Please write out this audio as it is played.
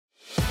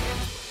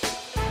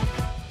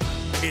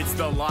It's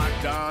the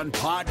Locked On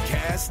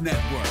Podcast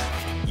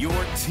Network, your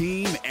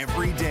team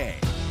every day.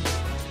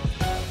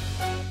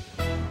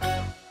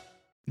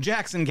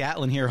 Jackson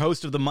Gatlin here,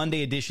 host of the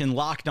Monday edition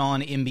Locked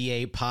On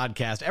NBA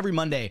podcast. Every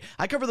Monday,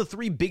 I cover the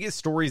three biggest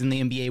stories in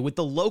the NBA with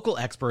the local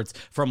experts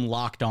from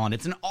Locked On.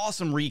 It's an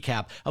awesome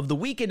recap of the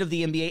weekend of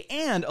the NBA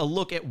and a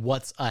look at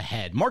what's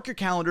ahead. Mark your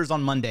calendars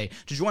on Monday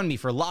to join me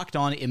for Locked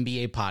On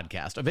NBA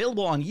podcast,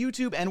 available on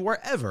YouTube and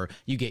wherever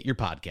you get your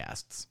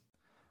podcasts.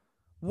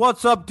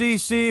 What's up,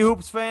 DC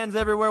Hoops fans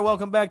everywhere?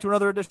 Welcome back to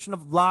another edition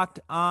of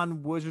Locked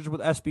On Wizards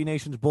with SB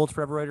Nation's Bullets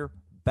Forever writer,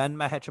 Ben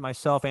Mahech, and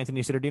myself,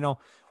 Anthony Cittadino.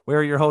 We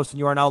are your hosts, and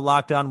you are now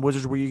Locked On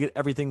Wizards, where you get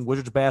everything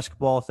Wizards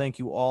basketball. Thank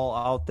you all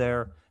out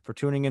there for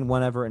tuning in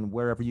whenever and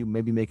wherever you may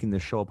be making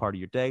this show a part of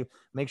your day.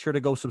 Make sure to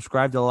go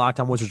subscribe to the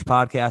Locked On Wizards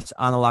podcast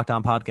on the Locked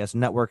On Podcast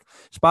Network,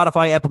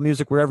 Spotify, Apple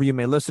Music, wherever you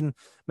may listen.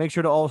 Make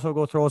sure to also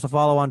go throw us a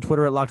follow on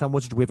Twitter at Locked On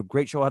Wizards. We have a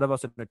great show ahead of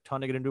us and a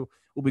ton to get into.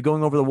 We'll be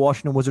going over the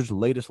Washington Wizards'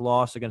 latest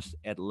loss against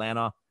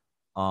Atlanta.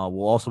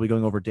 We'll also be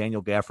going over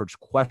Daniel Gafford's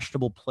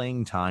questionable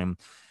playing time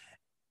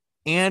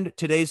and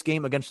today's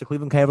game against the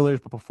Cleveland Cavaliers.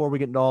 But before we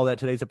get into all that,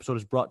 today's episode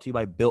is brought to you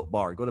by Built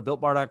Bar. Go to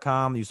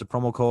BuiltBar.com, use the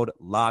promo code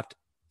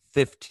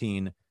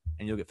LOCKED15,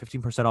 and you'll get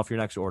 15% off your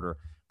next order.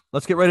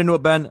 Let's get right into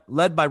it, Ben.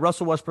 Led by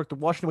Russell Westbrook, the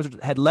Washington Wizards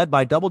had led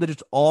by double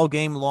digits all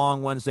game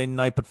long Wednesday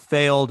night, but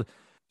failed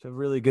to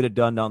really get it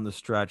done down the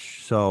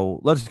stretch. So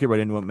let's get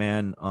right into it,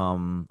 man.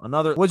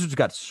 Another Wizards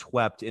got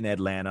swept in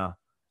Atlanta.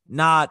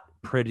 Not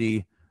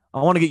pretty.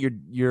 I want to get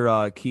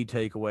your key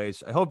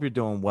takeaways. I hope you're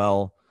doing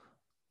well.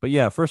 But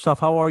yeah, first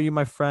off, how are you,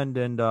 my friend?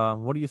 And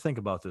what do you think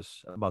about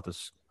this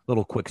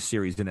little quick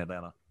series in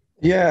Atlanta?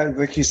 Yeah,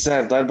 like you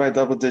said, led by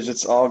double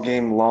digits all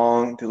game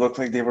long. They looked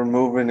like they were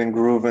moving and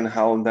grooving.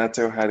 Hal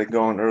Neto had it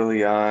going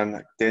early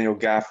on. Daniel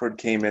Gafford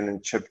came in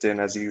and chipped in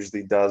as he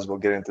usually does. We'll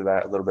get into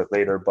that a little bit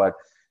later. But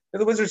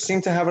the Wizards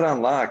seemed to have it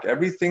on lock.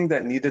 Everything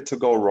that needed to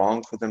go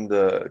wrong for them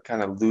to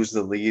kind of lose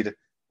the lead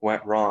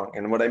went wrong.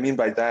 And what I mean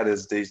by that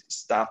is they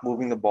stopped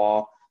moving the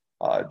ball.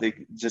 They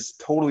just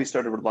totally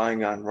started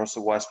relying on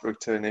Russell Westbrook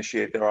to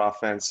initiate their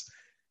offense.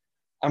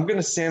 I'm going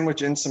to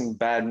sandwich in some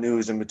bad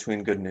news in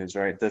between good news,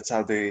 right? That's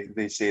how they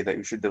say that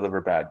you should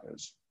deliver bad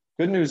news.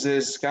 Good news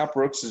is Scott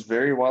Brooks is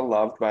very well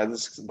loved by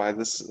this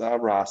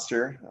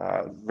roster,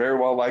 very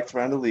well liked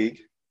around the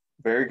league,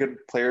 very good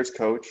players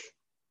coach,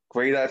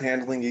 great at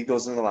handling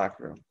egos in the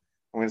locker room.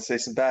 I'm going to say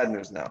some bad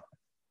news now.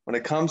 When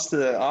it comes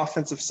to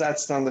offensive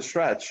sets down the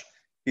stretch,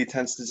 he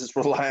tends to just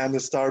rely on the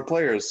star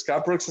players.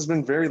 Scott Brooks has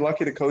been very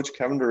lucky to coach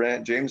Kevin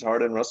Durant, James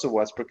Harden, Russell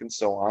Westbrook, and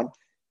so on.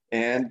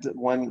 And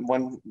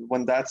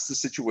when that's the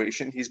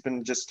situation, he's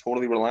been just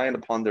totally reliant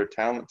upon their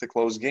talent to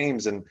close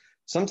games. And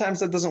sometimes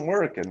that doesn't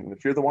work. And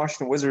if you're the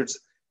Washington Wizards,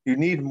 you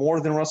need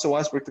more than Russell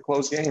Westbrook to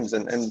close games.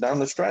 And down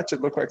the stretch, it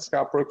looked like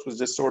Scott Brooks was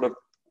just sort of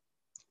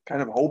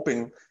kind of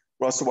hoping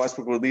Russell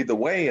Westbrook would lead the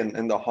way.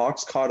 And the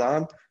Hawks caught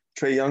on.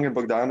 Trae Young and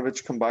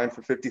Bogdanović combined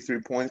for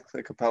 53 points.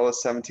 Capella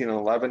 17 and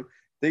 11.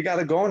 They got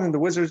it going, and the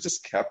Wizards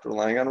just kept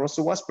relying on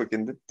Russell Westbrook,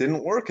 and it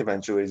didn't work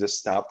eventually. It just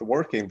stopped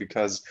working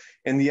because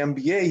in the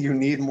NBA, you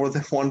need more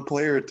than one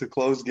player to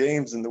close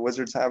games, and the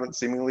Wizards haven't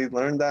seemingly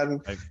learned that,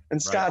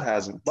 and Scott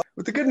hasn't.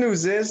 But the good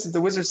news is the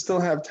Wizards still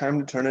have time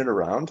to turn it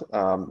around.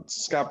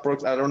 Scott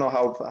Brooks, I don't know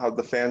how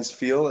the fans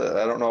feel.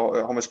 I don't know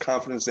how much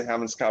confidence they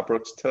have in Scott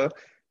Brooks to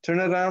turn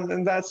it around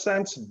in that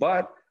sense,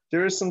 but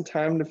there is some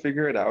time to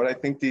figure it out. I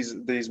think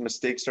these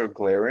mistakes are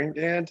glaring,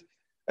 and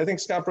I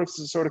think Scott Brooks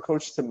is the sort of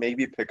coach to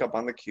maybe pick up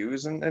on the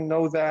cues and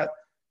know that,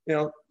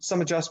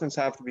 some adjustments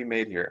have to be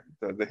made here.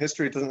 The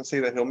history doesn't say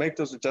that he'll make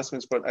those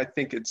adjustments, but I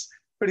think it's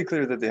pretty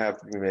clear that they have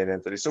to be made,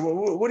 Anthony. So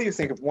what do you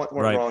think of what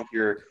went wrong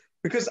here?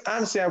 Because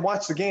honestly, I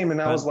watched the game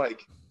and I was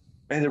like,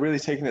 man, they're really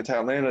taking it to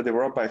Atlanta. They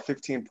were up by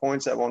 15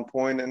 points at one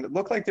point, and it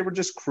looked like they were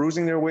just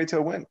cruising their way to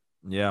a win.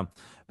 Yeah.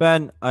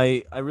 Ben,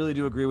 I really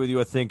do agree with you.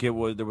 I think there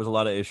was a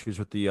lot of issues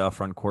with the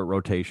front court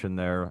rotation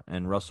there,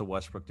 and Russell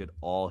Westbrook did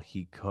all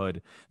he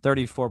could.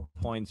 34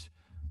 points,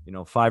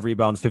 5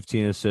 rebounds,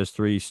 15 assists,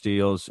 3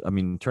 steals. I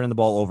mean, turning the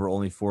ball over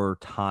only 4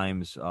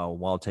 times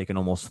while taking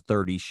almost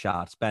 30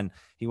 shots. Ben,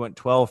 he went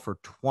 12 for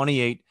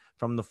 28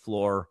 from the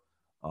floor,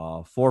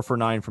 4 for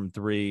 9 from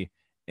 3,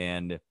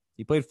 and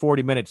he played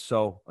 40 minutes.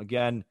 So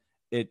again,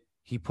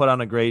 he put on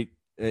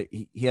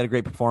he had a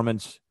great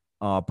performance.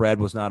 Brad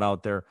was not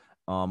out there.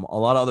 A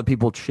lot of other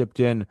people chipped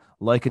in,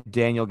 like a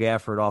Daniel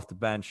Gafford off the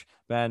bench.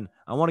 Ben,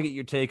 I want to get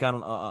your take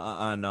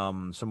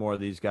on some more of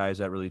these guys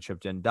that really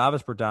chipped in.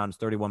 Davis Bertans,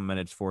 31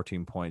 minutes,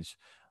 14 points,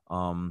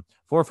 4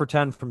 for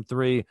 10 from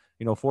 3.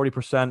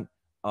 40%.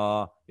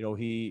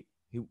 He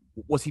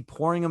was he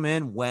pouring them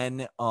in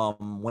when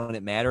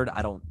it mattered?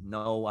 I don't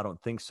know. I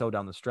don't think so.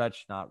 Down the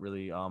stretch, not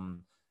really.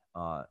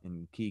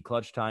 In key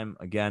clutch time,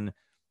 again,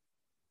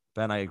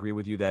 Ben, I agree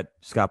with you that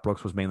Scott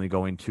Brooks was mainly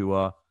going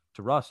to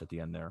Russ at the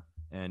end there.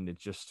 And it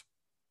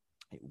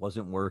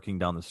wasn't working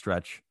down the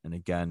stretch. And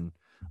again,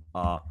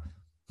 there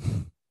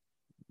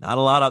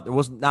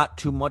was not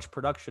too much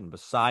production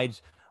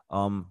besides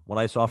what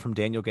I saw from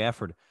Daniel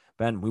Gafford.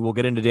 Ben, we will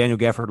get into Daniel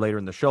Gafford later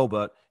in the show,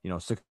 but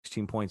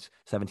 16 points,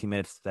 17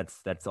 minutes.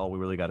 That's all we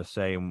really got to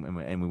say,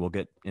 and we will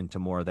get into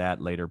more of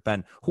that later.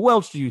 Ben, who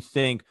else do you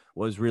think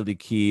was really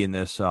key in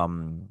this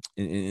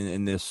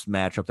in this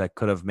matchup that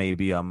could have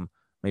maybe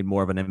made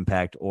more of an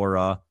impact,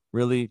 or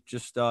really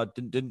just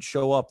didn't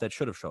show up that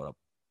should have showed up?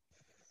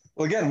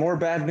 Well, again, more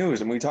bad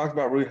news. And we talked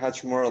about Rui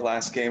Hachimura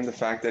last game, the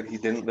fact that he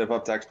didn't live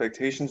up to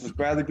expectations. With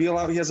Bradley Beal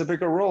out, he has a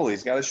bigger role.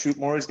 He's got to shoot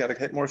more. He's got to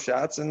hit more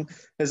shots. And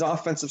his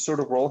offensive sort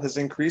of role has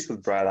increased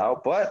with Brad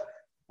out. But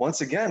once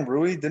again,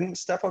 Rui didn't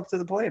step up to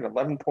the plate.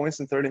 11 points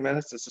in 30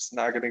 minutes is just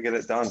not going to get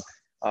it done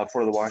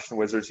for the Washington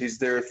Wizards. He's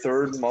their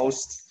third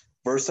most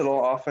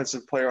versatile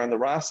offensive player on the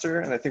roster.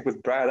 And I think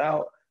with Brad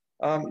out,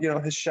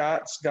 his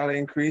shots got to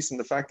increase. And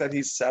the fact that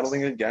he's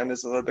settling again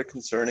is a little bit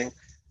concerning.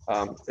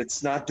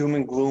 It's not doom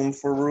and gloom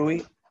for Rui.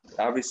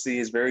 Obviously,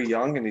 he's very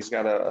young and he's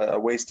got a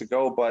ways to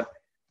go, but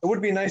it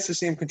would be nice to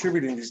see him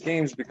contributing in these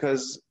games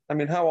because,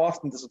 how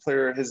often does a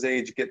player his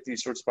age get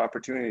these sorts of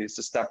opportunities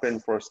to step in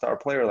for a star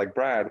player like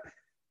Brad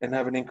and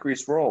have an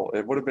increased role?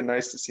 It would have been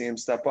nice to see him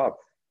step up.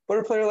 But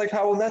a player like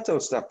Raul Neto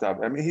stepped up.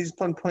 He's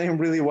been playing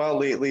really well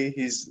lately.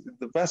 He's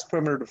the best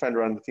perimeter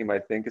defender on the team, I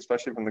think,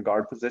 especially from the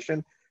guard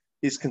position.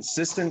 He's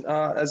consistent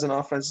as an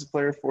offensive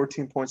player,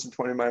 14 points in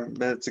 29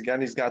 minutes.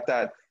 Again, he's got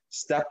that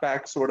step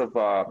back sort of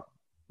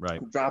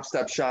drop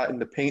step shot in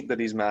the paint that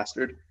he's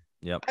mastered.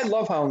 Yep. I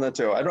love Raul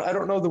Neto. I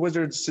don't know the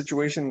Wizards'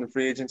 situation in the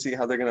free agency,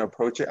 how they're going to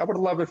approach it. I would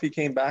love if he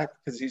came back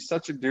because he's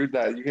such a dude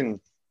that you can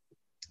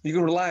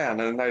rely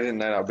on a night in,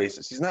 night out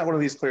basis. He's not one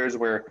of these players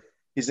where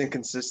he's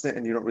inconsistent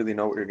and you don't really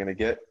know what you're going to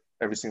get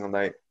every single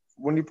night.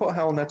 When you put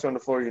Raul Neto on the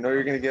floor, you're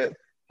going to get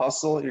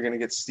hustle, you're going to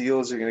get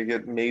steals, you're going to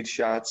get made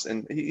shots,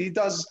 and he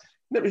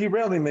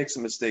rarely makes a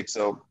mistake.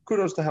 So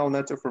kudos to Raul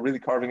Neto for really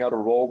carving out a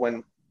role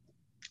when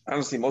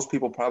honestly most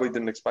people probably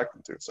didn't expect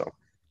him to. So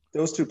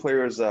those two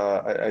players,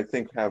 I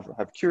think, have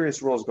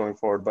curious roles going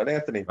forward. But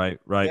Anthony, right,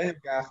 Daniel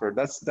Gafford,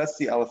 that's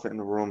the elephant in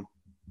the room.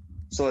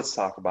 So let's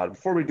talk about it.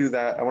 Before we do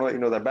that, I want to let you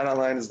know that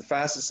BetOnline is the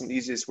fastest and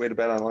easiest way to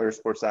bet on all your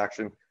sports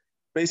action.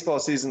 Baseball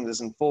season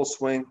is in full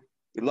swing.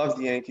 We love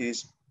the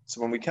Yankees,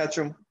 so when we catch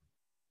them,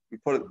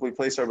 we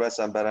place our bets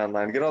on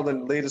BetOnline. Get all the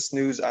latest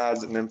news,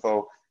 odds, and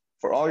info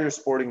for all your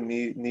sporting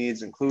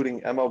needs,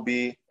 including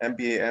MLB,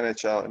 NBA,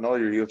 NHL, and all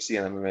your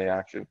UFC and MMA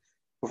action.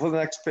 Before the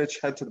next pitch,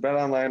 head to the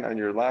BetOnline on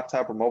your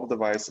laptop or mobile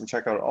device and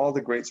check out all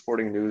the great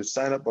sporting news,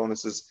 sign-up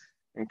bonuses,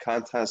 and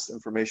contest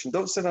information.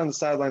 Don't sit on the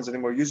sidelines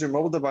anymore. Use your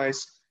mobile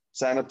device,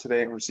 sign up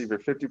today, and receive your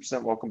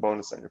 50% welcome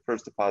bonus on your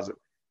first deposit.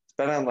 It's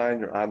BetOnline,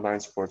 your online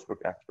sportsbook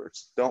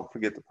experts. Don't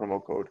forget the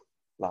promo code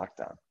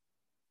LOCKEDON.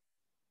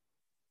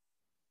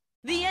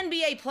 The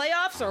NBA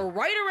playoffs are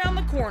right around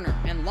the corner,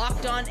 and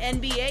Locked On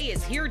NBA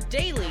is here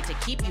daily to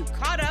keep you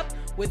caught up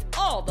with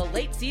all the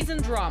late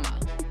season drama.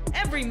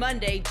 Every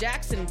Monday,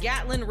 Jackson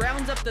Gatlin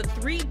rounds up the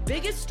 3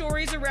 biggest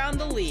stories around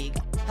the league,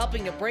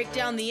 helping to break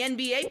down the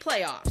NBA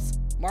playoffs.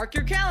 Mark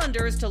your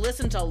calendars to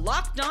listen to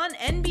Locked On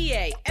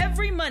NBA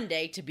every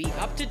Monday to be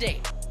up to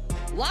date.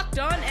 Locked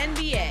On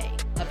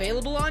NBA,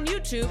 available on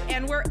YouTube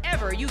and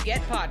wherever you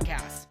get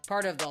podcasts.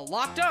 Part of the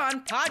Locked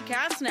On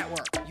Podcast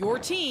Network, your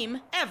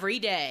team every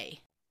day.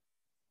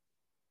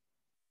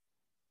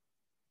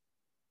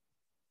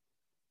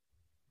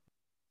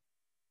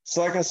 So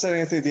like I said,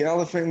 Anthony, the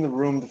elephant in the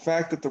room, the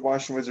fact that the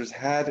Washington Wizards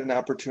had an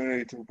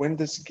opportunity to win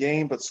this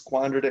game but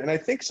squandered it. And I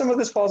think some of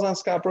this falls on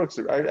Scott Brooks.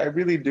 I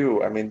really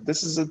do.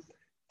 This is a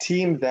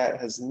team that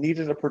has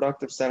needed a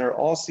productive center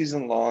all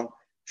season long,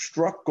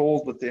 struck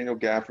gold with Daniel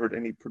Gafford,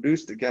 and he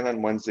produced again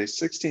on Wednesday,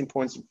 16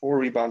 points and 4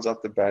 rebounds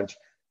off the bench,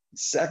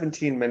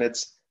 17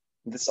 minutes.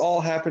 This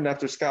all happened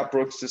after Scott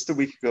Brooks just a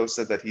week ago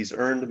said that he's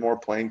earned more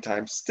playing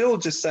time. Still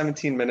just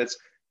 17 minutes,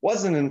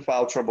 wasn't in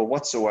foul trouble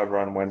whatsoever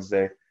on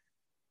Wednesday.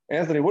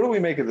 Anthony, what do we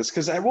make of this?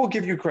 Because I will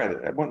give you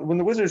credit. When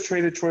the Wizards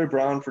traded Troy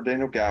Brown for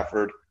Daniel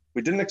Gafford,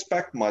 we didn't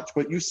expect much.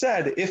 But you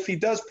said if he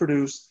does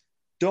produce,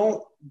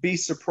 don't be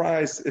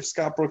surprised if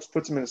Scott Brooks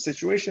puts him in a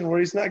situation where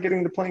he's not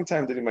getting the playing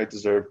time that he might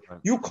deserve.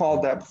 You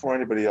called that before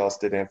anybody else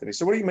did, Anthony.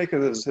 So what do you make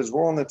of his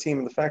role on the team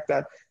and the fact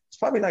that he's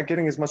probably not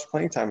getting as much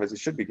playing time as he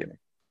should be getting?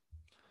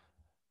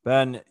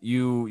 Ben,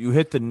 you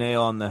hit the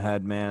nail on the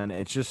head, man.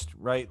 It's just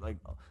right. Like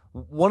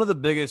one of the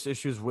biggest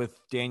issues with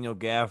Daniel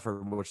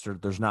Gafford, which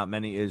there's not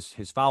many, is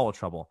his foul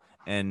trouble.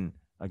 And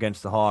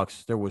against the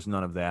Hawks, there was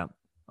none of that.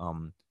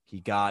 He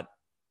got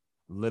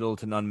little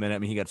to none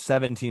minute. He got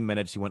 17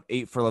 minutes. He went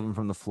 8 for 11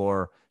 from the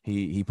floor.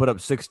 He put up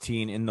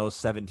 16 in those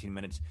 17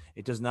 minutes.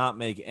 It does not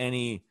make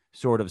any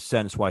sort of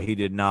sense why he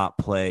did not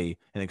play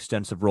an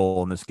extensive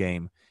role in this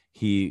game.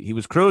 He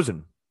was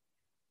cruising.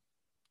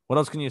 What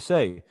else can you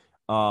say?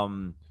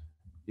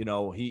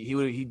 He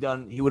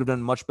would have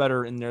done much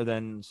better in there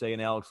than say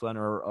an Alex Len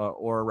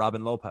or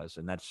Robin Lopez,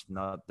 and that's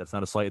not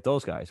a slight at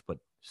those guys, but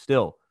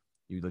still,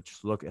 you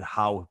just look at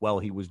how well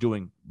he was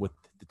doing with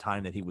the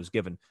time that he was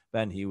given.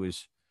 Ben, he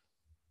was,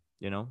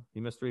 he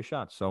missed 3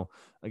 shots. So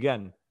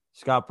again,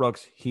 Scott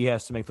Brooks, he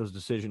has to make those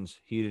decisions.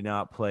 He did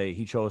not play.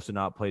 He chose to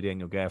not play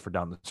Daniel Gafford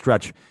down the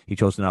stretch. He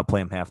chose to not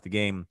play him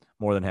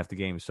more than half the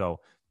game. So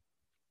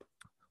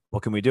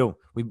what can we do?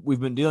 We've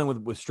been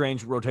dealing with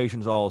strange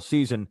rotations all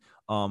season.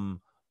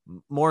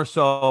 More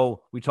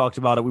so, we talked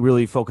about it. We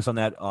really focused on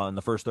that in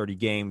the first 30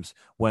 games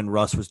when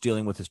Russ was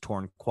dealing with his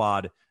torn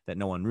quad that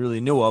no one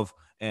really knew of,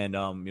 and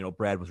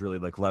Brad was really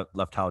like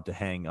left out to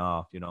hang,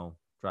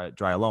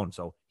 dry alone.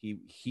 So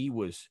he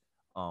was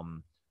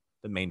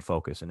the main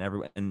focus, and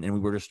we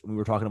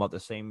were talking about the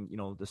same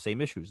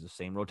issues, the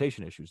same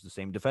rotation issues, the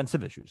same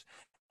defensive issues,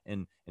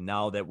 and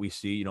now that we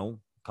see a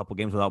couple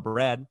games without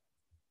Brad,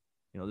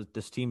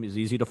 this team is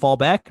easy to fall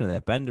back into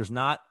that. Ben, there's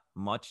not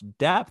much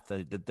depth.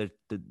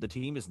 The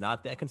team is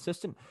not that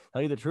consistent.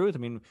 Tell you the truth. I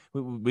mean,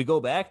 we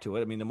go back to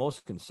it. I mean, the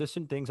most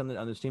consistent things on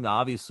this team,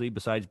 obviously,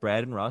 besides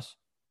Brad and Russ,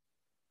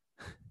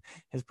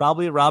 is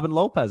probably Robin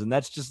Lopez, and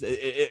that's just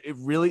it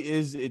really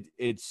is.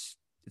 It's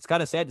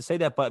kind of sad to say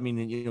that, but I mean,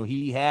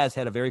 he has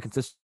had a very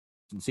consistent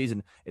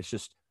season. It's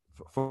just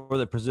for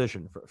the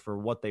position, for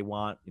what they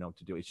want,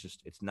 to do.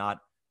 It's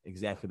not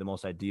exactly the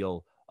most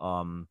ideal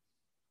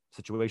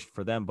situation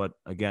for them. But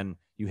again,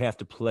 you have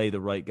to play the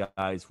right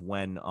guys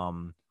when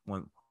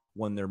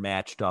they're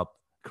matched up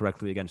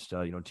correctly against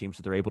teams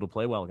that they're able to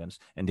play well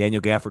against. And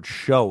Daniel Gafford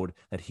showed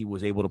that he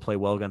was able to play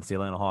well against the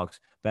Atlanta Hawks.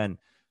 Ben,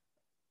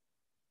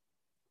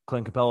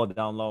 Clint Capella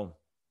down low,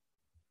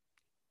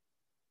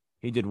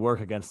 he did work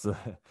against the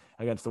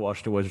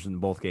Washington Wizards in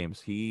both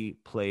games. He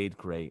played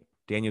great.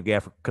 Daniel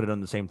Gafford could have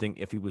done the same thing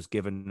if he was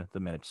given the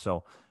minutes.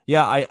 So,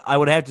 yeah, I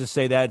would have to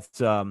say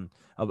that's a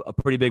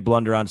pretty big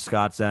blunder on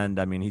Scott's end.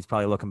 I mean, he's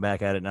probably looking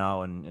back at it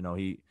now, and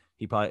he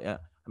probably. I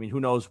mean, who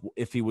knows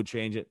if he would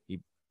change it? If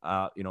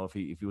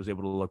he was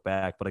able to look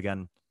back. But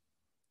again,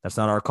 that's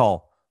not our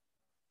call.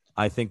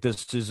 I think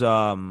this is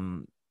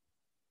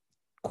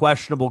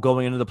questionable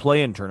going into the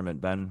play-in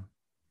tournament, Ben.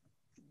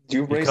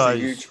 You raised a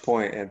huge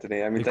point,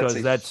 Anthony. I mean, that's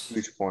a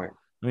huge point.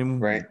 I mean,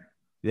 right?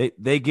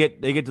 They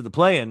get to the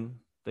play-in.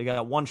 They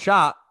got one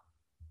shot,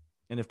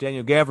 and if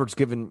Daniel Gafford's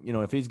given,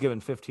 if he's given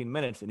 15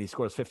 minutes and he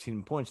scores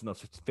 15 points in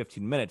those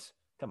 15 minutes,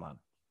 come on,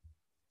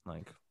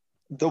 like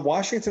the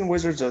Washington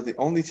Wizards are the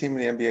only team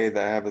in the NBA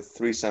that have a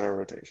 3-center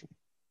rotation.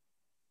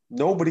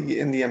 Nobody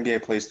in the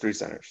NBA plays 3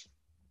 centers.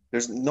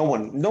 There's no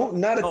one,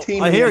 not a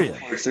team. I hear you.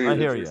 I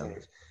hear you.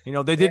 Centers.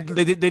 They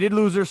did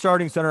lose their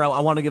starting center. I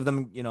want to give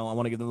them, a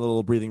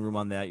little breathing room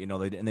on that.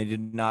 They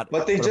did not.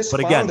 But they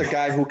found a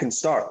guy who can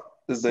start.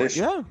 Is the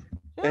issue? Yeah.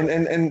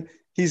 And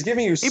he's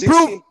giving you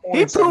 16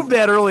 points. He proved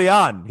that early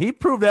on. He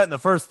proved that in the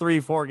first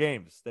 3-4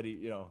 games that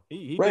he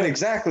right,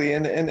 exactly.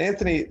 And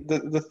Anthony,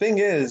 the thing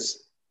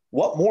is,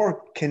 what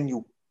more can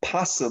you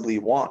possibly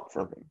want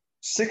from him?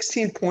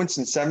 16 points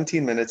in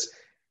 17 minutes.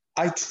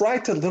 I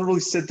tried to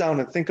literally sit down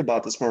and think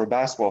about this from a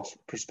basketball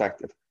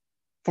perspective.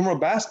 From a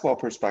basketball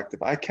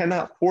perspective, I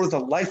cannot for the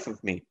life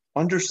of me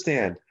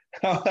understand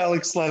how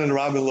Alex Len and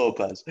Robin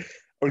Lopez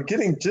are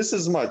getting just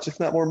as much, if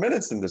not more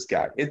minutes than this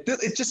guy. It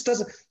just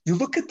doesn't. You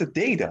look at the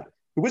data.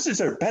 The Wizards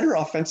are better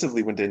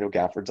offensively when Daniel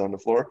Gafford's on the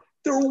floor.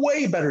 They're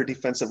way better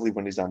defensively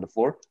when he's on the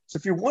floor. So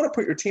if you want to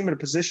put your team in a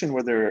position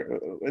where they're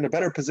in a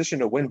better position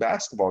to win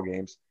basketball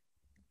games,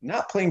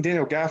 not playing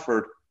Daniel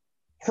Gafford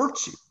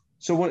hurts you.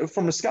 So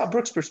from a Scott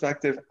Brooks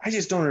perspective, I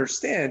just don't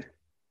understand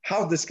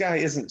how this guy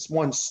isn't,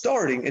 one,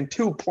 starting, and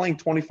two, playing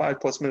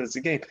 25-plus minutes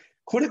a game.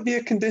 Could it be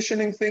a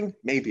conditioning thing?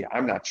 Maybe.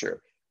 I'm not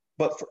sure.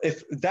 But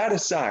if that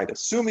aside,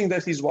 assuming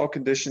that he's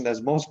well-conditioned,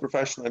 as most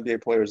professional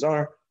NBA players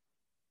are,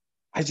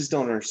 I just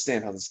don't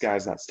understand how this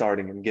guy's not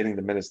starting and getting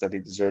the minutes that he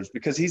deserves,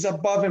 because he's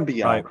above and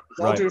beyond.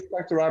 With all due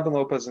respect to Robin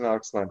Lopez and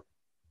Alex Len,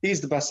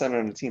 he's the best center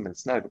on the team, and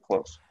it's not even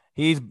close.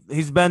 He's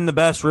been the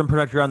best rim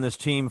protector on this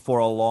team for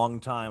a long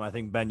time. I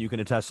think, Ben, you can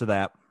attest to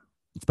that.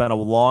 It's been a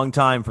long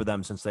time for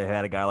them since they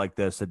had a guy like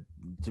this to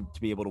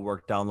be able to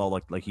work down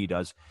low like he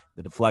does.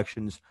 The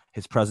deflections,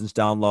 his presence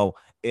down low,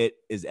 it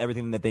is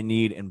everything that they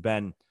need. And,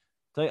 Ben,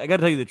 I got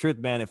to tell you the truth,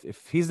 man.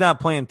 If he's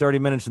not playing 30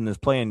 minutes in this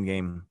play-in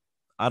game,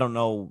 I don't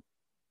know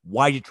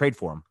why you trade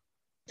for him.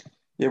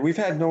 Yeah, we've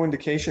had no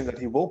indication that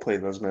he will play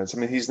those minutes. I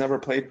mean, he's never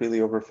played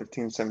really over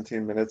 15,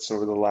 17 minutes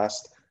over the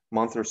last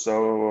month or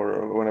so,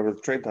 or whenever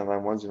the trade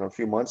deadline was, a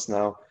few months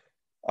now.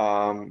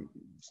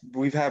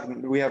 We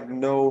have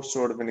no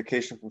sort of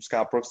indication from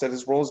Scott Brooks that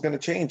his role is going to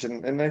change.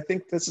 And I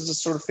think this is the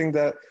sort of thing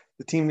that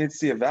the team needs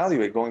to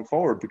evaluate going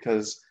forward,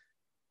 because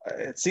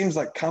it seems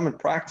like common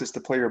practice to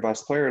play your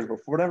best players,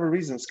 but for whatever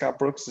reason, Scott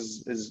Brooks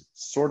is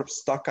sort of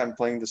stuck on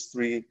playing this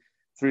three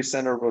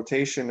center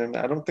rotation, and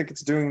I don't think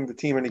it's doing the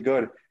team any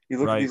good. You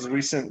look at these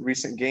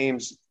recent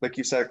games, like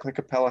you said, Clint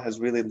Capella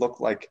has really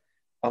looked like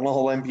an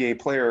all-NBA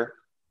player.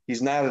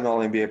 He's not an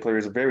all-NBA player.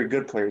 He's a very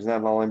good player. He's not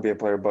an all-NBA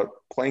player, but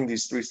playing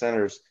these 3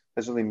 centers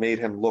has really made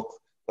him look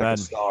like a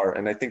star.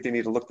 And I think they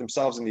need to look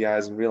themselves in the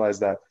eyes and realize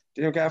that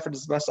Daniel Gafford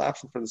is the best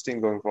option for this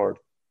team going forward.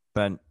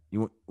 Ben,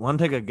 you want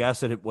to take a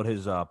guess at what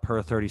his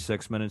per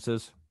 36 minutes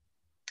is?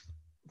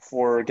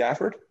 For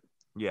Gafford?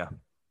 Yeah.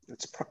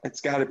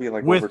 It's got to be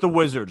like with the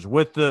Wizards,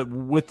 with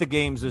the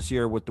games this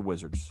year with the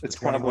Wizards. It's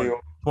probably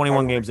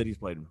 21 games that he's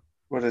played.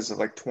 What is it,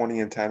 like 20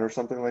 and 10 or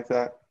something like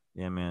that?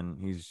 Yeah, man.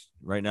 He's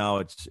right now.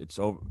 It's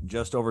over,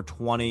 just over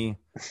 20,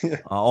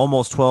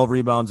 almost 12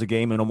 rebounds a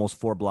game and almost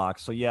 4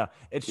 blocks. So yeah,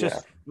 it's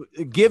just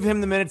give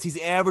him the minutes. He's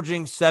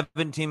averaging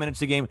 17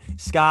 minutes a game.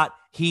 Scott,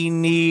 he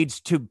needs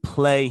to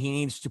play. He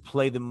needs to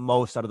play the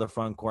most out of the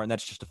front court, and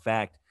that's just a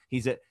fact.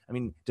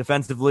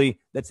 Defensively,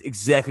 that's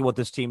exactly what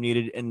this team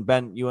needed. And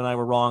Ben, you and I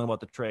were wrong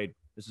about the trade.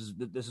 This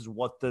is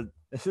what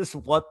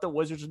the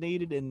Wizards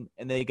needed, and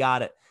they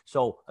got it.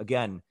 So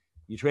again,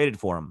 you traded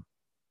for him.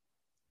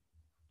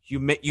 You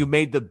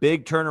made the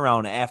big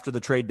turnaround after the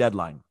trade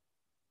deadline,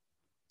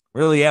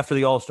 really after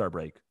the All-Star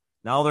break.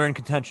 Now they're in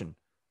contention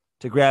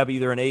to grab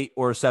either an 8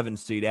 or a 7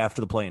 seed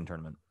after the play-in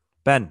tournament.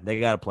 Ben, they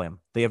got to play him.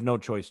 They have no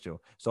choice to.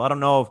 So I don't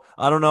know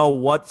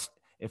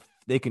if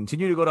they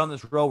continue to go down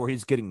this road where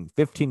he's getting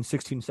 15,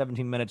 16,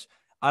 17 minutes.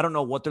 I don't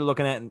know what they're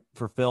looking at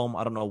for film.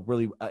 I don't know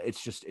really.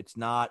 It's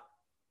not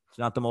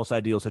the most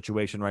ideal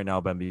situation right now,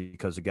 Ben,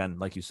 because again,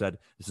 like you said,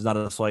 this is not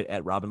a slight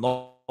at Robin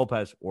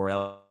Lopez or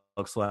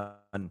Alex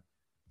Len.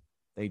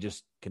 They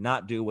just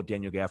cannot do what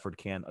Daniel Gafford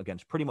can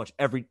against pretty much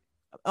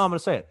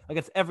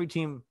against every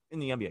team in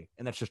the NBA.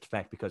 And that's just a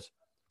fact because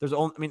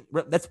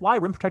that's why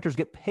rim protectors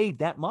get paid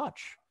that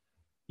much.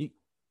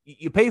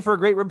 You pay for a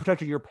great rim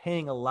protector, you're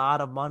paying a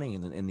lot of money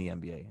in the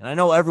NBA. And I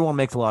know everyone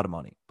makes a lot of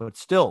money, but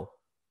still,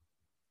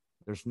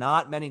 there's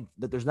not many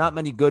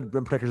good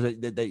rim protectors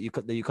that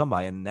you come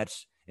by. And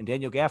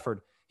Daniel Gafford,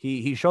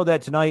 he showed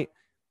that tonight,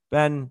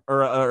 Ben,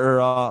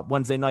 or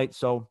Wednesday night.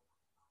 So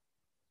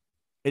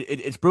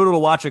it's brutal to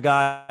watch a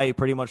guy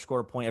pretty much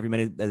score a point every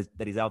minute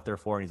that he's out there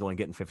for, and he's only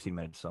getting 15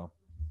 minutes. So,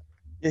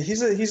 yeah,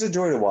 he's a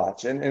joy to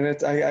watch, and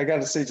I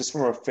got to say, just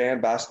from a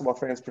basketball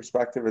fan's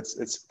perspective,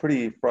 it's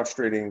pretty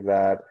frustrating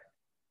that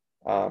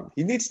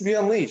he needs to be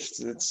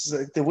unleashed. It's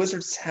like the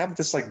Wizards have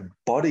this like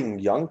budding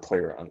young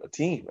player on the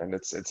team, and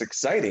it's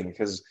exciting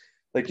because,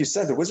 like you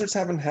said, the Wizards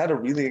haven't had a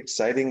really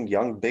exciting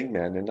young big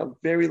man in a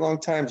very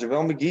long time.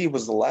 JaVale McGee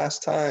was the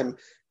last time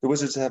the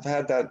Wizards have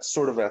had that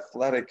sort of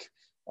athletic,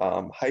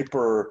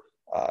 hyper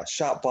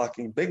shot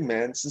blocking big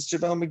man since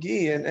JaVale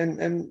McGee,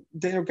 and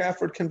Daniel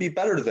Gafford can be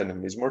better than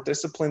him. He's more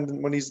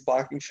disciplined when he's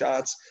blocking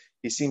shots.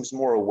 He seems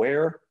more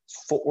aware. His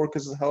footwork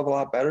is a hell of a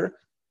lot better.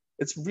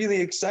 It's really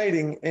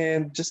exciting,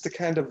 and just to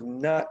kind of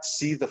not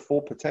see the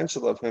full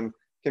potential of him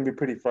can be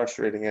pretty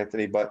frustrating,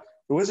 Anthony. But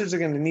the Wizards are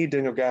going to need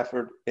Daniel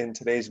Gafford in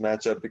today's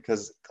matchup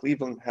because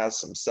Cleveland has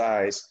some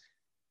size.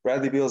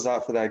 Bradley Beal's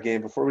out for that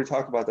game. Before we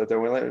talk about that, though,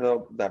 we let you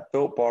know that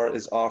Built Bar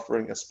is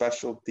offering a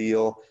special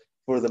deal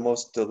for the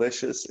most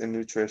delicious and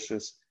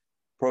nutritious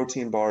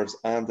protein bars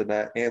on the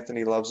net.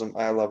 Anthony loves them.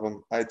 I love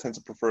them. I tend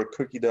to prefer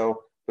cookie dough,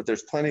 but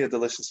there's plenty of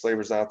delicious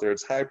flavors out there.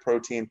 It's high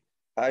protein,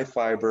 high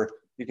fiber.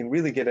 You can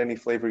really get any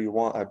flavor you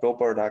want at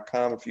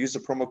BuiltBar.com. If you use the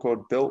promo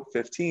code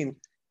BUILT15,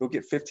 you'll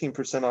get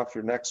 15% off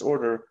your next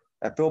order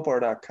at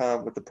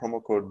BuiltBar.com with the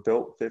promo code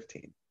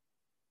BUILT15.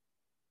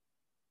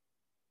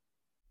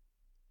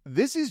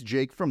 This is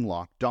Jake from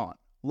Locked On.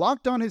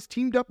 Locked On has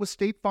teamed up with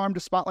State Farm to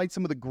spotlight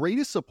some of the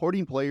greatest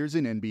supporting players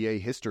in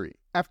NBA history.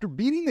 After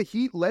beating the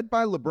Heat led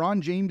by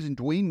LeBron James and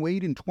Dwayne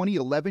Wade in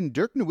 2011,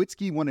 Dirk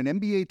Nowitzki won an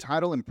NBA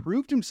title and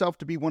proved himself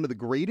to be one of the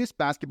greatest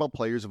basketball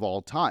players of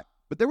all time.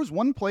 But there was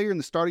one player in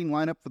the starting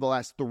lineup for the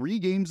last 3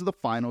 games of the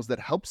finals that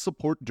helped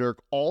support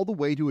Dirk all the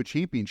way to a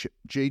championship,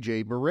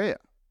 J.J. Barea.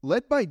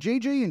 Led by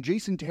JJ and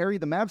Jason Terry,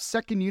 the Mavs'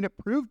 second unit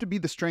proved to be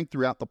the strength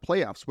throughout the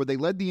playoffs, where they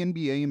led the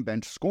NBA in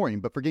bench scoring.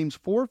 But for games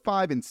 4,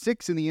 5, and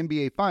 6 in the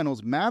NBA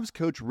Finals, Mavs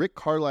coach Rick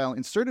Carlisle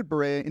inserted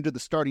Barea into the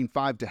starting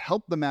 5 to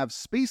help the Mavs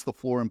space the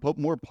floor and put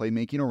more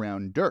playmaking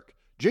around Dirk.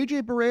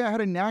 JJ Barea had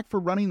a knack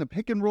for running the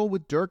pick and roll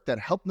with Dirk that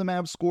helped the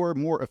Mavs score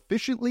more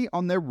efficiently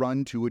on their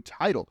run to a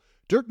title.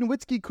 Dirk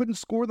Nowitzki couldn't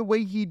score the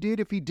way he did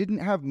if he didn't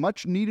have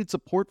much needed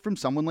support from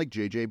someone like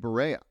JJ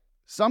Barea.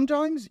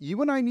 Sometimes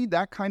you and I need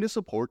that kind of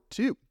support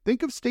too.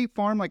 Think of State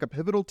Farm like a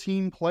pivotal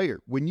team player.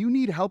 When you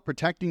need help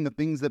protecting the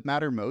things that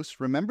matter most,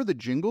 remember the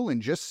jingle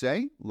and just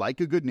say, like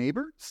a good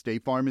neighbor,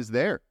 State Farm is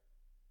there.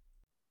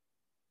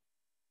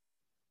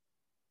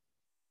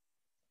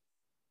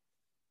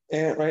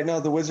 And right now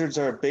the Wizards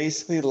are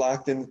basically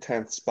locked in the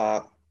 10th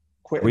spot.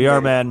 We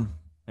are, man.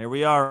 Here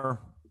we are.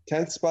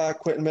 10th spot,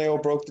 Quentin Mayo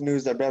broke the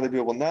news that Bradley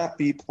Beal will not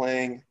be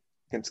playing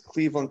against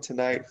Cleveland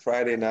tonight,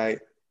 Friday night.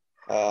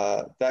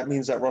 That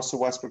means that Russell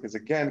Westbrook is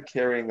again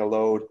carrying a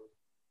load.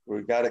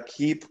 We've got to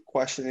keep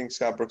questioning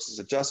Scott Brooks'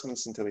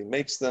 adjustments until he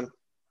makes them.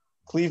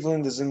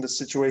 Cleveland is in the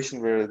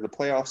situation where the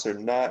playoffs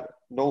are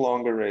no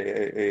longer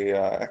a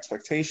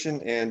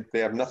expectation, and they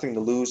have nothing to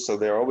lose, so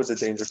they're always a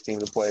dangerous team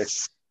to play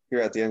here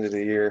at the end of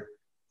the year.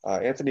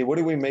 Anthony, what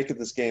do we make of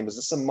this game? Is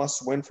this a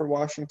must-win for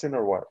Washington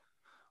or what?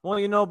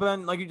 Well,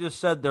 Ben, like you just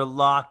said, they're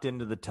locked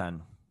into the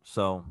 10.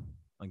 So,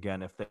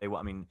 again,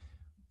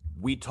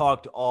 we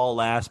talked all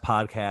last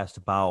podcast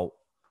about,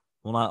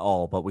 well, not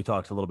all, but we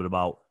talked a little bit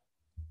about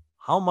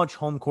how much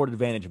home court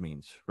advantage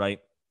means, right?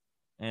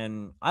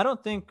 And I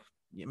don't think,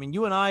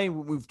 you and I,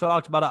 we've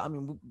talked about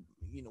it.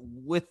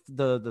 With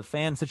the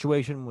fan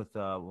situation, with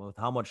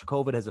how much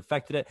COVID has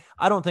affected it,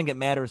 I don't think it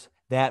matters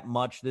that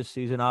much this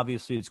season.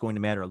 Obviously, it's going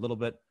to matter a little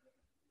bit.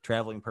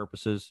 traveling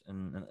purposes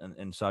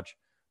and such.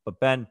 But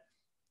Ben,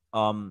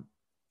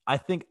 I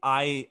think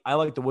I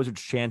like the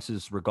Wizards'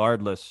 chances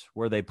regardless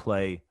where they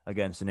play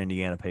against an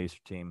Indiana Pacer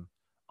team.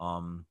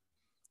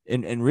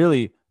 And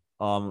really,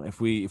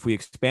 if we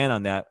expand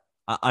on that,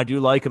 I do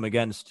like them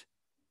against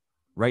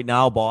right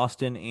now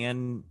Boston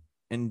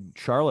and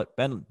Charlotte.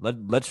 Ben,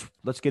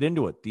 let's get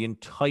into it. The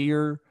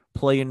entire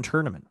play-in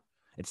tournament,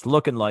 it's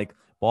looking like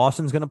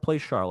Boston's going to play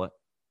Charlotte.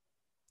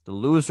 The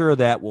loser of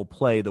that will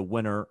play the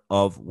winner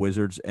of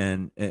Wizards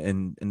and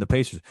the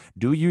Pacers.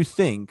 Do you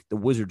think the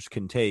Wizards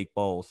can take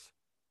both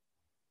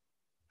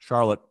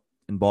Charlotte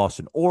and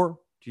Boston, or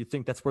do you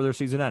think that's where their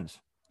season ends?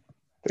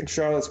 I think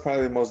Charlotte's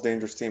probably the most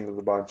dangerous team of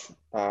the bunch.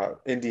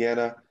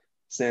 Indiana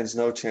stands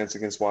no chance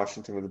against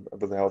Washington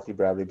with a healthy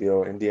Bradley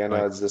Beal.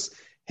 Indiana is just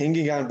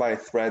hanging on by a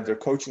thread. Their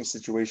coaching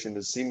situation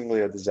is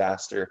seemingly a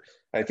disaster.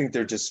 I think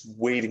they're just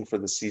waiting for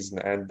the season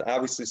to end.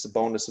 Obviously,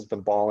 Sabonis has been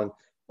balling.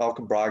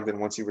 Malcolm Brogdon,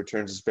 once he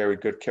returns, is very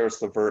good.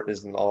 Karis LeVert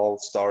is an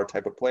all-star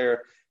type of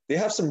player. They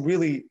have some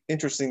really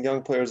interesting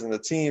young players in the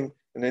team,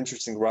 an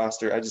interesting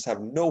roster. I just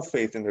have no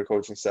faith in their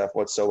coaching staff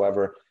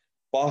whatsoever.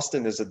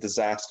 Boston is a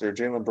disaster.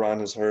 Jaylen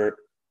Brown is hurt.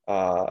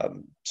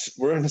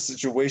 We're in a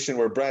situation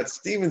where Brad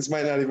Stevens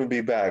might not even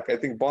be back. I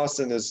think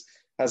Boston has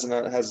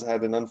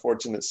had an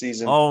unfortunate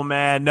season. Oh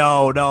man,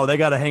 no, they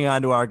got to hang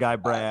on to our guy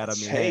Brad. I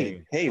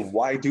mean, hey,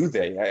 why do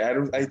they?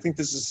 I think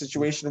this is a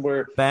situation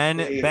where Ben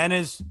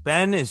is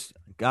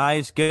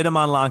guys, get him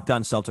on Locked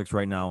On Celtics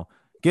right now.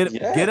 Get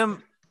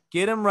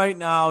him right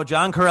now.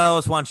 John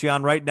Corrales wants you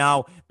on right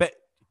now. But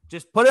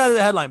just put it out of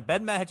the headline.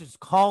 Ben Mahetch is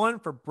calling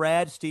for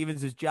Brad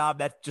Stevens' job.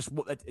 That's just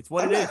it's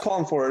what I'm it is. not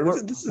calling for it.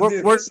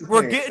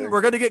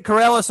 We're going to get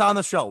Corrales on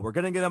the show. We're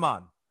going to get him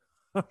on.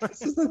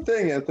 This is the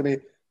thing, Anthony.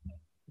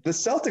 The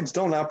Celtics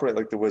don't operate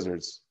like the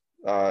Wizards.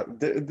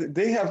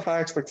 They have high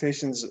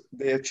expectations.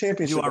 They have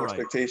championship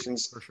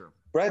expectations. For sure.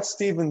 Brad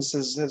Stevens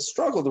has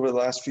struggled over the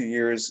last few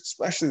years,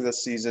 especially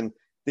this season.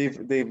 They've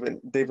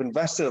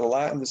invested a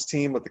lot in this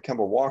team with the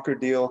Kemba Walker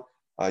deal.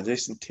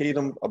 Jason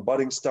Tatum, a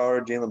budding star.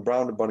 Jaylen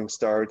Brown, a budding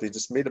star. They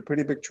just made a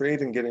pretty big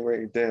trade in getting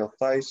ready Daniel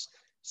Theis.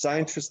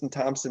 Signed Tristan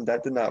Thompson.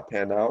 That did not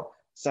pan out.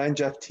 Signed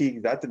Jeff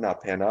Teague. That did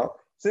not pan out.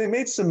 So they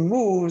made some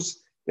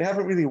moves. They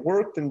haven't really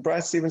worked, and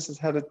Brad Stevens has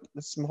had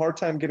some hard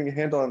time getting a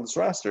handle on this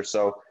roster.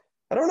 So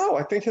I don't know.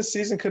 I think his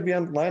season could be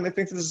on the line. I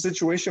think this is a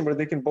situation where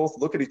they can both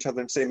look at each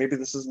other and say maybe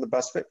this isn't the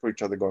best fit for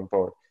each other going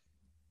forward.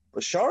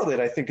 But Charlotte,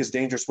 I think, is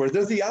dangerous where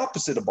they're the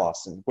opposite of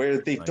Boston,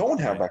 where they don't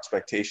have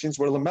expectations,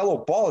 where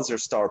LaMelo Ball is their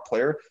star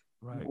player,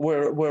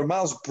 where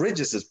Miles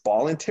Bridges is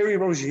balling. Terry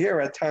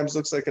Rozier at times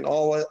looks like an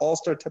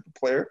all-star type of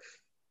player.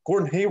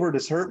 Gordon Hayward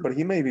is hurt, but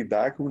he may be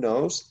back. Who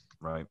knows?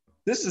 Right.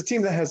 This is a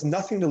team that has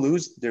nothing to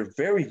lose. They're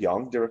very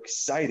young. They're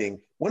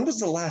exciting. When was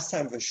the last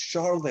time the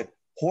Charlotte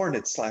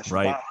Hornets /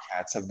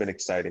 Wildcats have been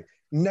exciting?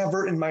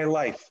 Never in my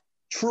life,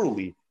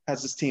 truly,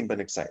 has this team been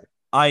exciting.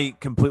 I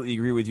completely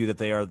agree with you that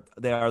they are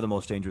the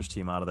most dangerous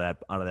team out of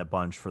that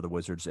bunch for the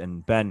Wizards.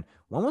 And Ben,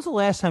 when was the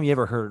last time you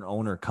ever heard an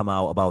owner come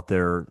out about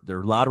their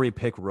lottery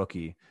pick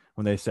rookie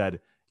when they said,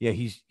 yeah,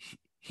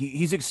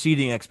 he's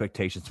exceeding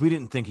expectations. We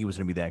didn't think he was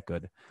going to be that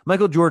good.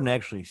 Michael Jordan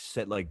actually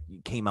said,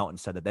 came out and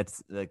said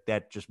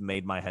that just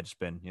made my head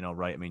spin.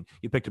 Right? I mean,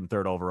 you picked him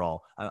third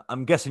overall.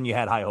 I'm guessing you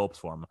had high hopes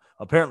for him.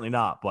 Apparently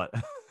not, but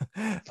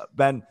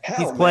Ben,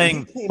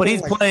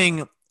 he's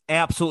playing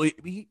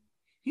absolutely.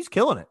 He's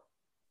killing it.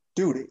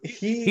 Dude,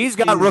 he's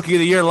got Rookie of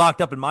the Year locked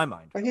up in my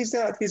mind. He's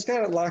got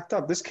it locked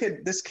up. This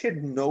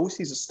kid knows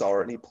he's a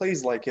star and he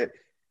plays like it.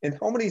 And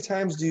how many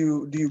times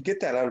do you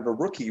get that out of a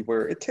rookie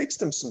where it takes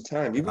them some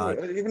time?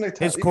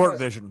 His court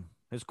vision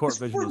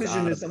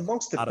is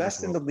amongst the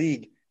best in the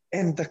league,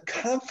 and the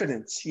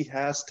confidence he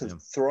has to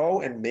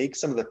throw and make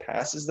some of the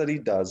passes that he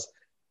does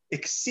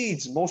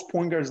exceeds most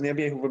point guards in the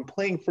NBA who've been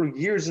playing for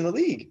years in the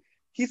league.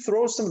 He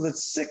throws some of the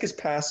sickest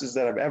passes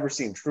that I've ever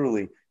seen,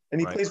 truly, and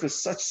he plays with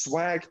such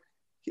swag.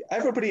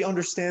 Everybody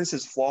understands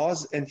his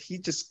flaws, and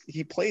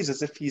he plays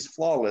as if he's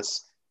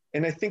flawless.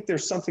 And I think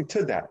there's something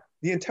to that.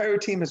 The entire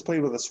team has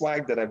played with a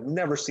swag that I've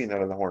never seen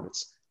out of the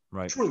Hornets.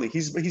 Right. Truly,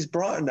 he's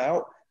brought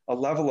out a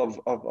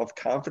level of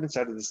confidence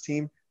out of this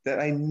team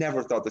that I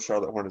never thought the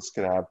Charlotte Hornets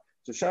could have.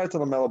 So shout out to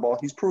LaMelo Ball.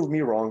 He's proved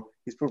me wrong.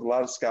 He's proved a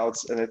lot of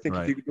scouts, and I think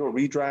if you could do a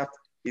redraft,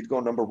 he'd go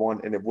number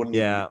one, and it wouldn't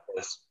even be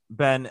close.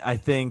 Ben, I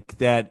think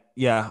that,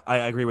 I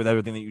agree with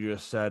everything that you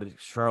just said.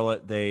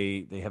 Charlotte,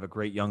 they have a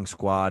great young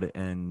squad,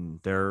 and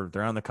they're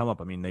on the come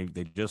up. I mean,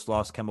 they just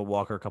lost Kemba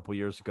Walker a couple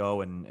years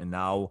ago, and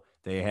now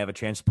they have a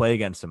chance to play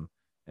against him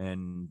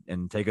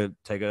and take a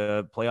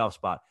playoff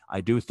spot.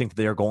 I do think that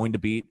they are going to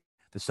beat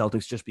the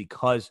Celtics just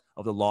because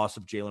of the loss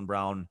of Jaylen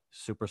Brown.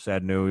 Super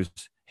sad news.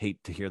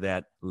 Hate to hear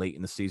that late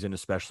in the season,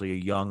 especially a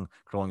young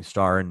growing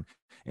star and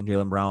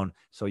Jaylen Brown.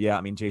 So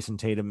I mean, Jason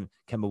Tatum,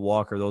 Kemba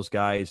Walker, those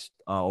guys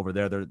over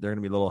there, they're going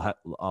to be a little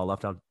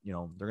left out. They're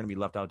going to be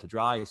left out to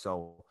dry.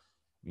 So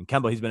I mean,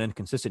 Kemba, he's been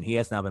inconsistent. He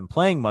has not been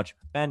playing much.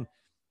 Ben,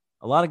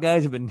 a lot of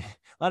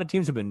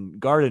teams have been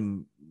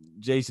guarding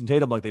Jason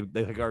Tatum like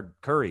they guard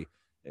Curry.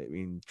 I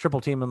mean,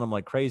 triple teaming them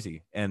like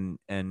crazy, and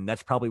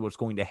that's probably what's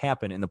going to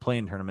happen in the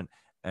play-in tournament.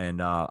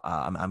 And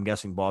I'm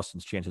guessing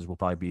Boston's chances will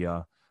probably be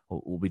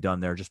will be done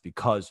there just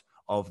because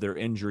of their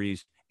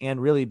injuries,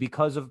 and really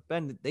because of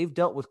they've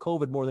dealt with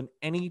COVID more than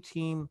any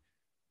team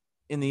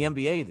in the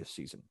NBA this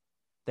season.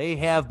 They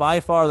have by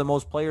far the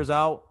most players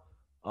out,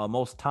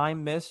 most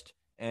time missed,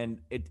 and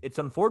it's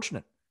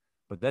unfortunate,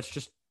 but that's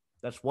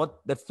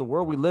the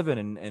world we live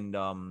in,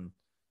 and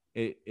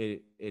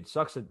it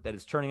sucks that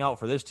it's turning out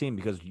for this team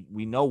because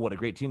we know what a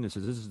great team this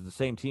is. This is the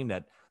same team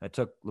that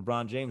took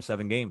LeBron James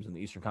 7 games in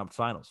the Eastern Conference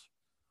Finals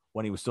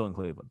when he was still in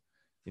Cleveland.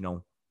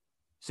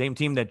 Same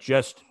team that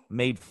just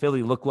made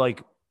Philly look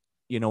like,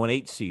 an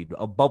 8 seed,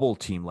 a bubble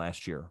team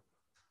last year,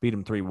 beat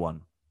him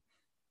 3-1.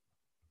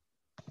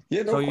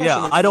 Yeah, no so question.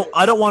 yeah, I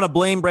don't want to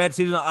blame Brad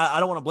Stevens. I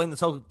don't want to blame the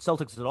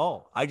Celtics at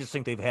all. I just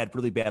think they've had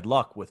really bad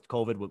luck with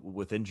COVID,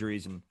 with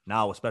injuries, and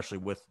now especially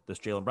with this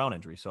Jaylen Brown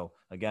injury. So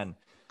again,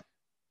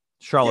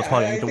 Charlotte's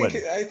probably going to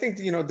win. I think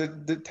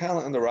the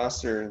talent on the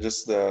roster and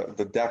just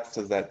the depth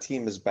of that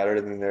team is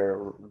better than their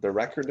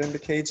record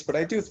indicates. But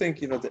I do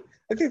think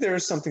I think there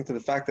is something to the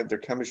fact that their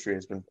chemistry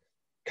has been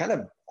kind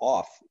of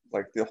off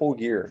like the whole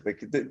year.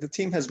 Like the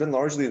team has been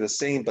largely the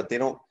same, but they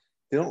don't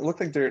look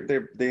like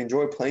they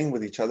enjoy playing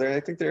with each other. And I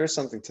think there is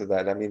something to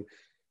that. I mean,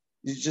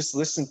 you just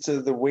listen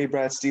to the way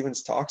Brad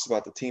Stevens talks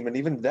about the team, and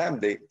even them,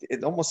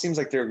 it almost seems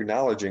like they're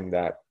acknowledging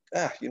that,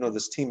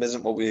 this team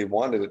isn't what we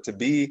wanted it to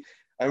be.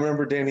 I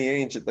remember Danny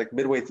Ainge, like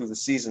midway through the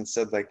season,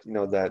 said that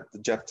the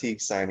Jeff Teague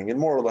signing, in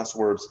more or less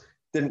words,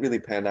 didn't really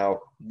pan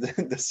out.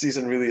 The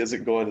season really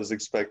isn't going as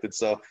expected.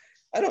 So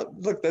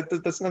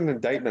that's not an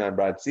indictment on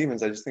Brad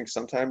Stevens. I just think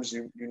sometimes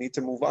you need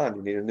to move on.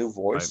 You need a new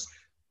voice.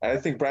 Right. And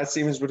I think Brad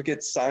Stevens would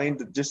get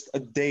signed just a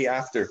day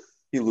after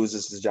he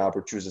loses his job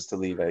or chooses to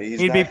leave.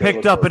 He'd be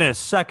picked up in a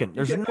second.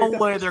 There's no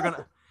way they're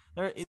gonna.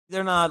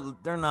 They're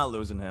not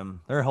losing him.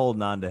 They're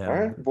holding on to him.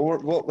 All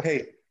right. Well,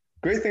 hey,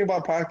 great thing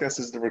about podcasts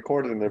is they're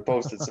recorded and they're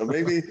posted. So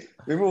maybe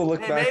we'll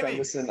look back on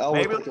this and I'll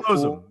maybe look they'll like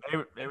lose a him.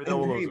 fool. Maybe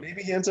they'll lose him.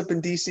 Maybe he ends up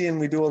in DC and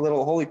we do a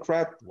little holy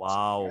crap.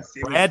 Wow.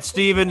 Brad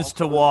Stevens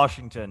to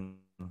Washington.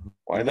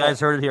 You guys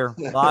heard it here.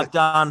 Locked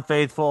on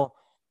faithful.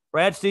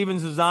 Brad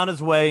Stevens is on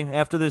his way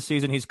after this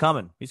season. He's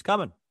coming.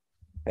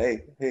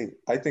 Hey,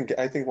 I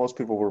think most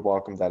people would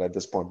welcome that at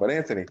this point. But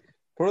Anthony,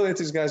 before we let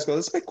these guys go,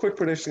 let's make quick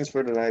predictions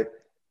for tonight.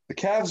 The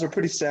Cavs are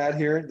pretty sad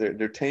here.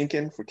 They're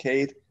tanking for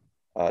Cade.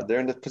 They're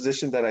in the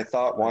position that I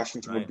thought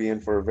Washington would be in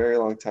for a very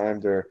long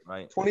time. They're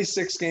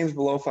 26 games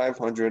below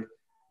 500.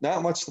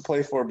 Not much to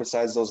play for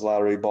besides those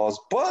lottery balls,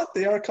 but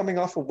they are coming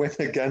off a win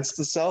against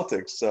the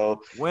Celtics.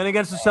 So win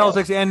against the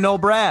Celtics and no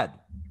Brad.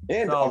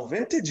 And a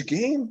vintage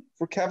game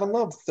for Kevin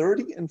Love,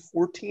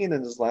 30-14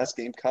 in his last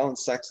game. Colin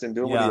Sexton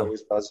doing what he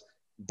always does,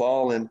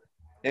 balling.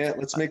 And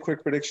let's make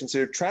quick predictions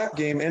here. Trap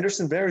game,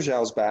 Anderson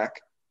Varejão's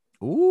back.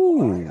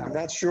 Ooh. I'm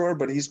not sure,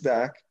 but he's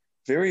back.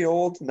 Very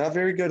old, not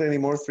very good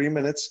anymore. 3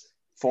 minutes,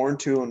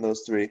 4-2 in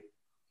those 3.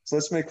 So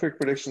let's make quick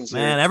predictions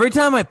here. Man, every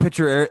time I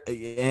picture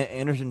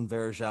Anderson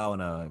Varejão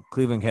in a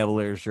Cleveland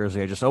Cavaliers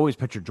jersey, I just always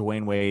picture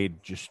Dwayne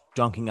Wade just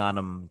dunking on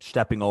him,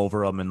 stepping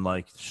over him, and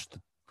like just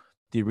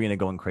the arena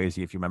going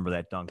crazy, if you remember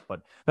that dunk.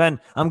 But Ben,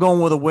 I'm going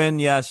with a win.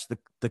 Yes,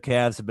 the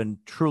Cavs have been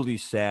truly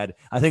sad.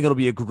 I think it'll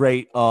be a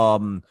great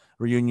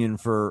reunion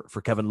for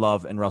Kevin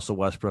Love and Russell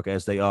Westbrook,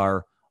 as they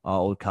are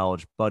old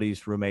college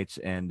buddies, roommates,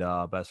 and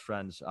best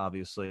friends,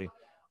 obviously.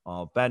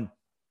 Ben,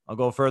 I'll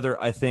go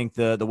further. I think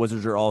the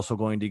Wizards are also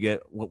going to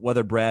get,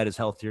 whether Brad is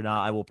healthy or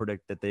not, I will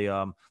predict that they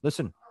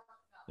listen.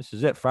 This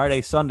is it.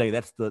 Friday, Sunday.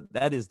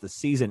 That is the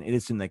season. It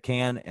is in the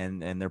can,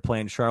 and they're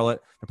playing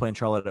Charlotte. They're playing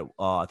Charlotte at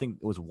I think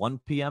it was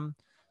 1 p.m.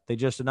 They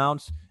just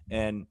announced.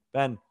 And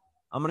Ben,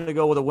 I'm going to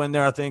go with a win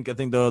there. I think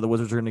the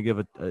Wizards are going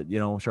to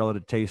give Charlotte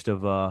a taste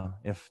of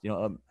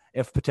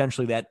if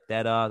potentially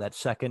that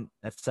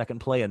second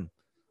play-in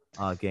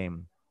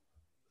game.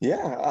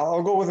 Yeah,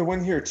 I'll go with a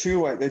win here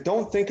too. I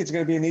don't think it's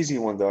going to be an easy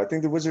one though. I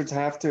think the Wizards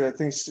have to. I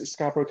think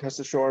Scott Brooks has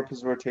to shore up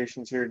his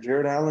rotations here.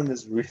 Jared Allen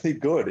is really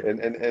good,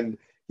 and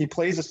he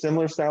plays a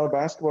similar style of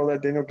basketball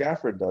that Daniel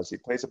Gafford does. He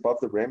plays above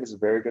the rim. He's a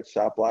very good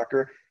shot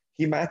blocker.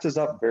 He matches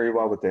up very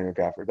well with Daniel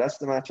Gafford. That's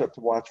the matchup to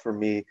watch for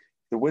me.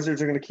 The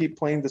Wizards are going to keep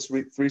playing this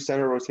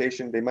 3-center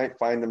rotation. They might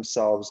find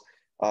themselves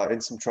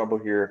in some trouble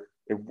here.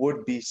 It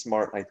would be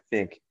smart, I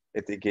think,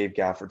 if they gave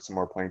Gafford some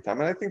more playing time.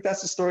 And I think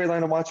that's the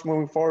storyline to watch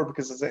moving forward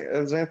because,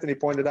 as Anthony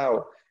pointed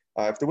out,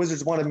 if the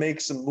Wizards want to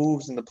make some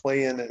moves in the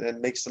play-in and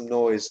make some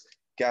noise,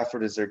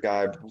 Gafford is their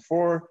guy. But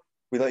before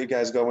we let you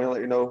guys go, we want to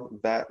let you know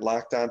that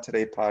Locked On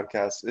Today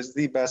podcast is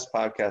the best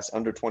podcast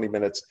under 20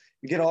 minutes.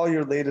 You get all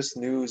your latest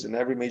news in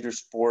every major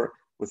sport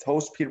with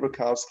host Peter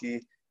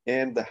Bukowski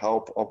and the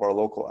help of our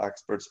local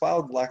experts.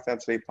 Follow the Locked On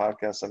Today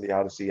podcast on the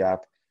Odyssey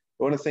app.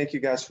 I want to thank you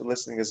guys for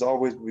listening. As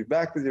always, we'll be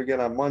back with you again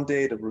on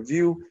Monday to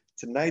review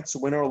tonight's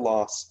win or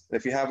loss. And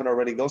if you haven't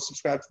already, go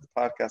subscribe to the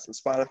podcast on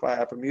Spotify,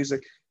 Apple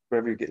Music,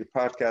 wherever you get your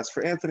podcasts.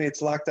 For Anthony,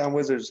 it's Locked On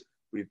Wizards.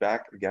 We'll be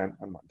back again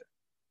on Monday.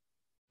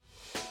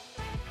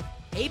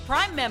 Hey,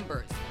 Prime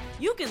members,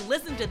 you can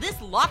listen to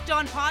this Locked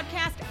On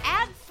podcast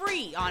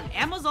ad-free on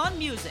Amazon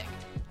Music.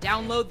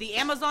 Download the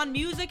Amazon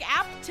Music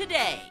app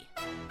today.